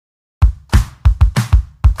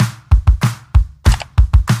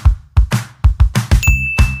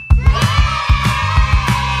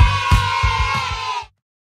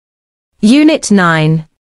Unit 9.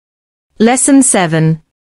 Lesson 7.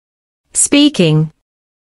 Speaking.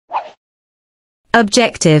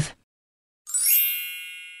 Objective.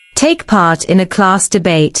 Take part in a class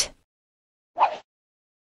debate.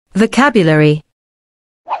 Vocabulary.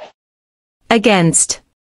 Against.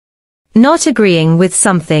 Not agreeing with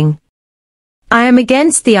something. I am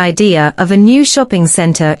against the idea of a new shopping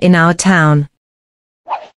center in our town.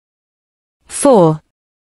 4.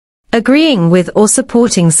 Agreeing with or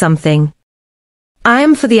supporting something. I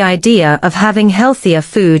am for the idea of having healthier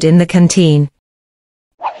food in the canteen.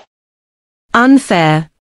 Unfair.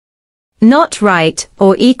 Not right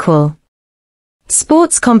or equal.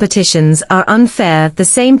 Sports competitions are unfair, the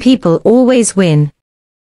same people always win.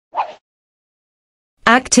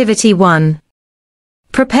 Activity 1.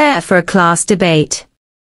 Prepare for a class debate.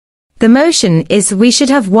 The motion is we should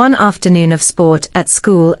have one afternoon of sport at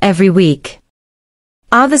school every week.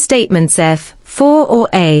 Are the statements F, for or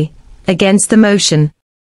A, against the motion?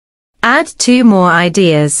 Add 2 more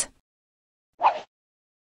ideas.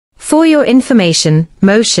 For your information,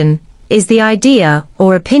 motion is the idea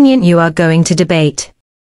or opinion you are going to debate.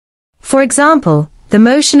 For example, the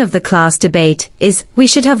motion of the class debate is we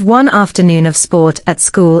should have one afternoon of sport at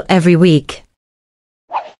school every week.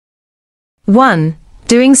 1.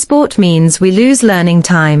 Doing sport means we lose learning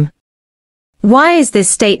time. Why is this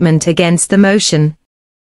statement against the motion?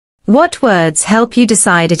 What words help you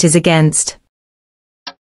decide it is against?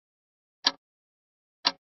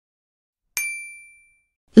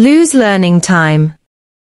 Lose learning time.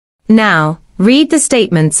 Now, read the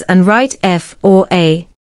statements and write F or A.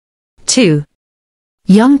 2.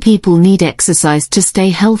 Young people need exercise to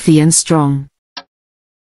stay healthy and strong.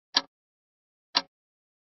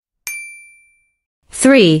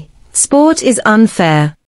 3. Sport is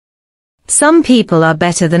unfair. Some people are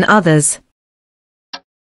better than others.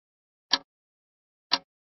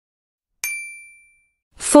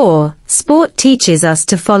 4. Sport teaches us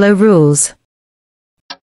to follow rules.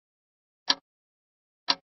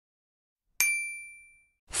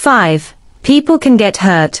 5. People can get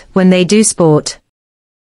hurt when they do sport.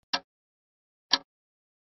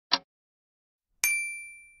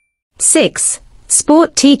 6.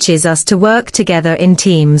 Sport teaches us to work together in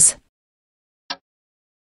teams.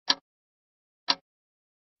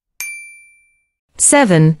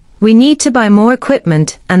 7. We need to buy more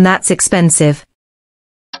equipment, and that's expensive.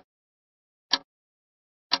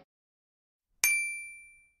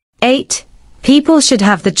 8. People should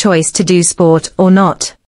have the choice to do sport or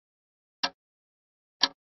not.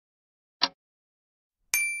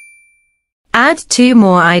 2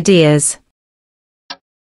 more ideas.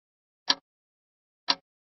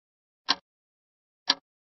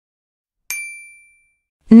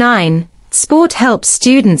 9. Sport helps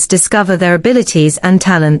students discover their abilities and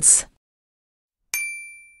talents.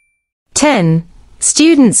 10.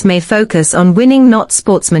 Students may focus on winning, not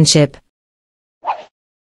sportsmanship.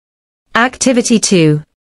 Activity 2.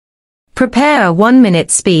 Prepare a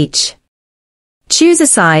 1-minute speech. Choose a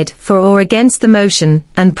side for or against the motion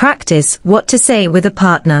and practice what to say with a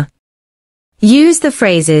partner. Use the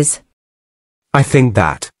phrases I think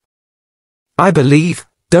that. I believe,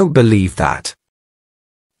 don't believe that.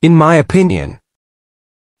 In my opinion.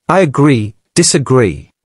 I agree,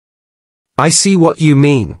 disagree. I see what you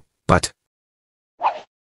mean, but.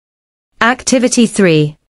 Activity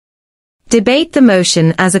 3. Debate the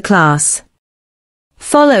motion as a class.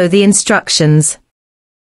 Follow the instructions.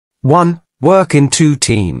 1. Work in 2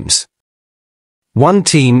 teams. One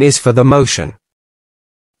team is for the motion.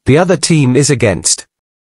 The other team is against.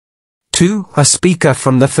 2. A speaker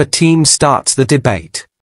from the for team starts the debate.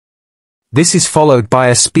 This is followed by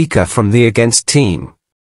a speaker from the against team.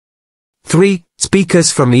 3.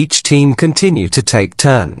 Speakers from each team continue to take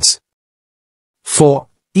turns. 4.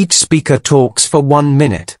 Each speaker talks for 1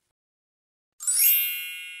 minute.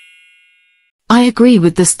 I agree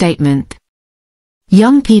with the statement.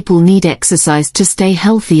 Young people need exercise to stay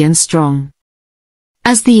healthy and strong.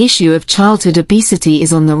 As the issue of childhood obesity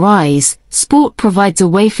is on the rise, sport provides a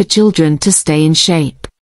way for children to stay in shape.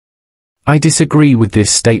 I disagree with this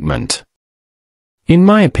statement. In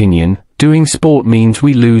my opinion, doing sport means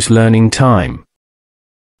we lose learning time.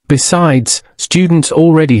 Besides, students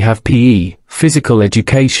already have PE, physical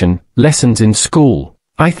education, lessons in school.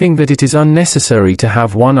 I think that it is unnecessary to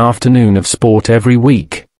have one afternoon of sport every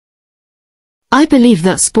week. I believe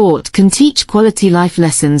that sport can teach quality life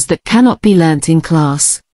lessons that cannot be learnt in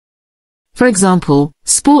class. For example,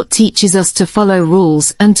 sport teaches us to follow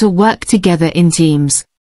rules and to work together in teams.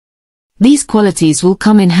 These qualities will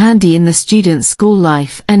come in handy in the student's school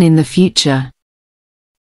life and in the future.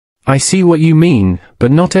 I see what you mean,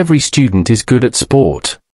 but not every student is good at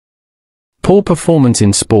sport. Poor performance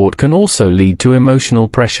in sport can also lead to emotional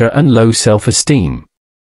pressure and low self-esteem.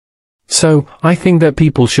 So, I think that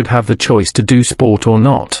people should have the choice to do sport or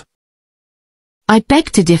not. I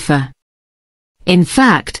beg to differ. In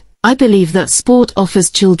fact, I believe that sport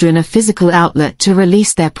offers children a physical outlet to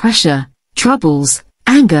release their pressure, troubles,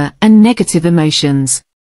 anger, and negative emotions.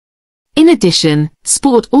 In addition,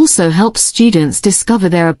 sport also helps students discover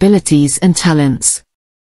their abilities and talents.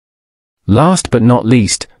 Last but not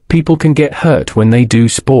least, people can get hurt when they do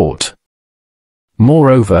sport.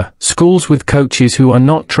 Moreover, schools with coaches who are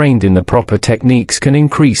not trained in the proper techniques can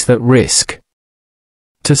increase that risk.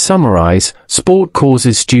 To summarize, sport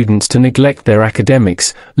causes students to neglect their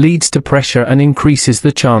academics, leads to pressure and increases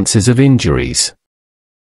the chances of injuries.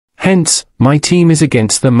 Hence, my team is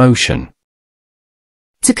against the motion.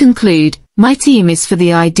 To conclude, my team is for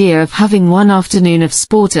the idea of having one afternoon of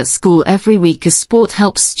sport at school every week, as sport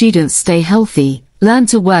helps students stay healthy, learn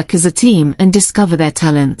to work as a team and discover their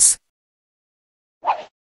talents.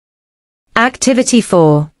 Activity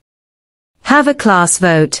 4. Have a class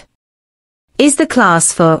vote. Is the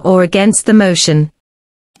class for or against the motion?